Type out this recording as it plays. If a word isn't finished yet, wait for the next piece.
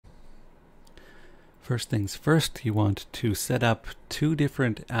First things first, you want to set up two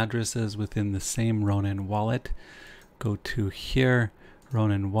different addresses within the same Ronin wallet. Go to here,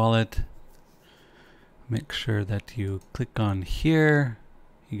 Ronin wallet. Make sure that you click on here.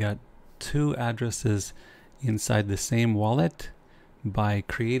 You got two addresses inside the same wallet. By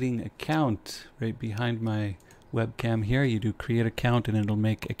creating account right behind my webcam here, you do create account and it'll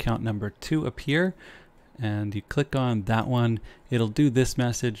make account number 2 appear. And you click on that one, it'll do this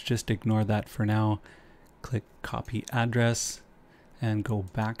message, just ignore that for now. Click copy address and go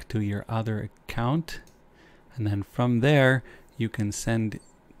back to your other account. And then from there, you can send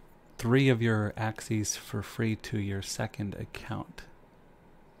 3 of your Axies for free to your second account.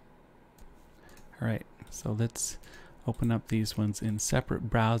 All right, so let's open up these ones in separate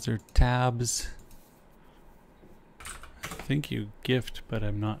browser tabs. I think you gift, but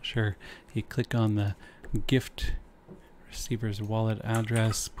I'm not sure. You click on the gift receiver's wallet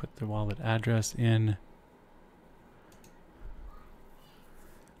address, put the wallet address in,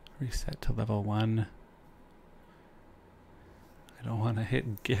 reset to level 1. I don't want to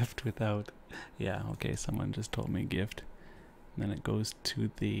hit gift without, yeah, okay, someone just told me gift. And then it goes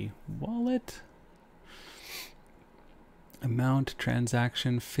to the wallet. Amount,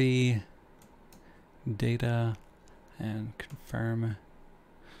 transaction fee, data, and confirm.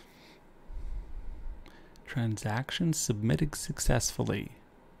 Transaction submitted successfully.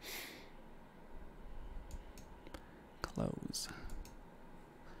 Close.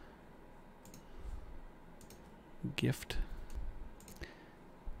 Gift.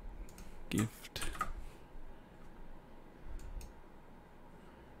 Gift.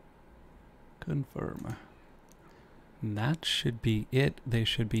 Confirm. And that should be it. They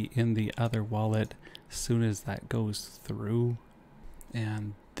should be in the other wallet as soon as that goes through.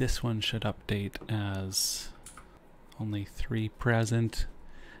 And this one should update as only 3 present.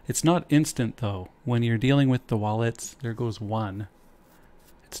 It's not instant though. When you're dealing with the wallets, there goes 1.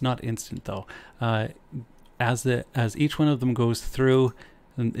 It's not instant though. As each one of them goes through,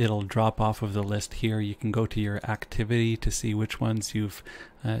 it'll drop off of the list here. You can go to your activity to see which ones you've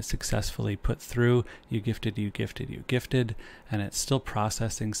successfully put through. You gifted, you gifted, you gifted, and it's still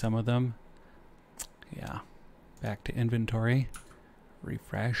processing some of them. Yeah, back to inventory,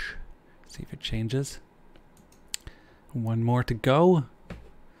 refresh, see if it changes. 1 more to go.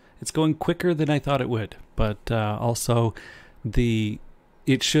 It's going quicker than I thought it would, but also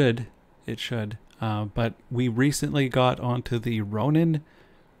it should, but we recently got onto the Ronin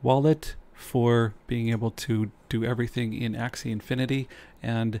wallet for being able to do everything in Axie Infinity,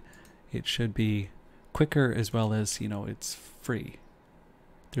 and it should be quicker as well as, you know, it's free.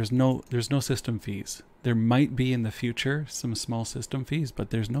 There's no system fees. There might be in the future some small system fees,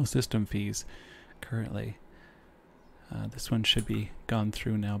 but there's no system fees currently. This one should be gone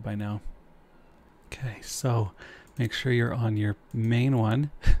through now by now. Okay, so make sure you're on your main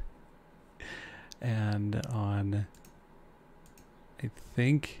one and on, I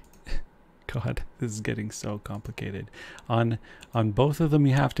think, God, this is getting so complicated. On both of them,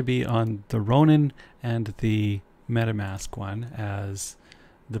 you have to be on the Ronin and the MetaMask one as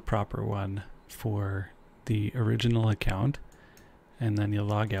the proper one for the original account, and then you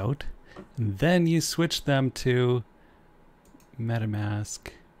log out, and then you switch them to MetaMask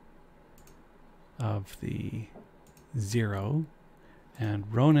of the 0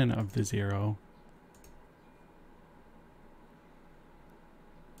 and Ronin of the 0.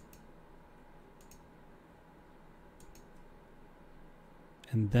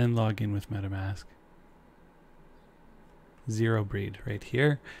 And then log in with MetaMask. 0 breed right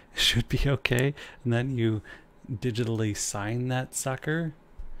here. Should be okay. And then you digitally sign that sucker.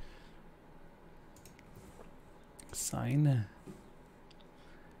 Sign.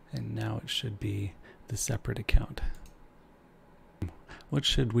 And now it should be the separate account. What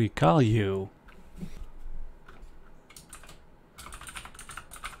should we call you?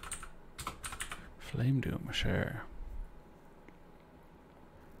 Flame Doom, sure.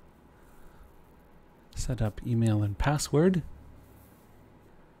 Set up email and password.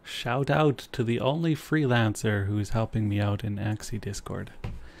 Shout out to the only freelancer who's helping me out in Axie Discord.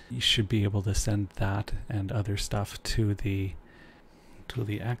 You should be able to send that and other stuff to the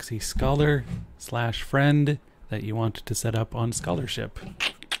Axie scholar / friend that you want to set up on scholarship.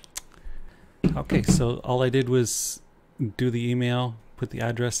 Okay, so all I did was do the email, put the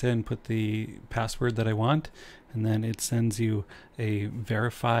address in, put the password that I want, and then it sends you a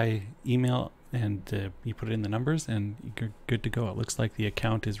verify email, and you put in the numbers and you're good to go. It looks like the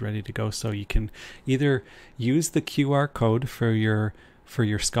account is ready to go, so you can either use the QR code for your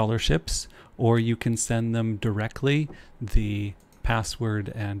scholarships, or you can send them directly the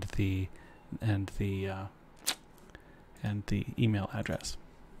password and the the email address.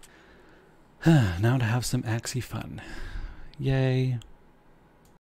 Now to have some Axie fun. Yay.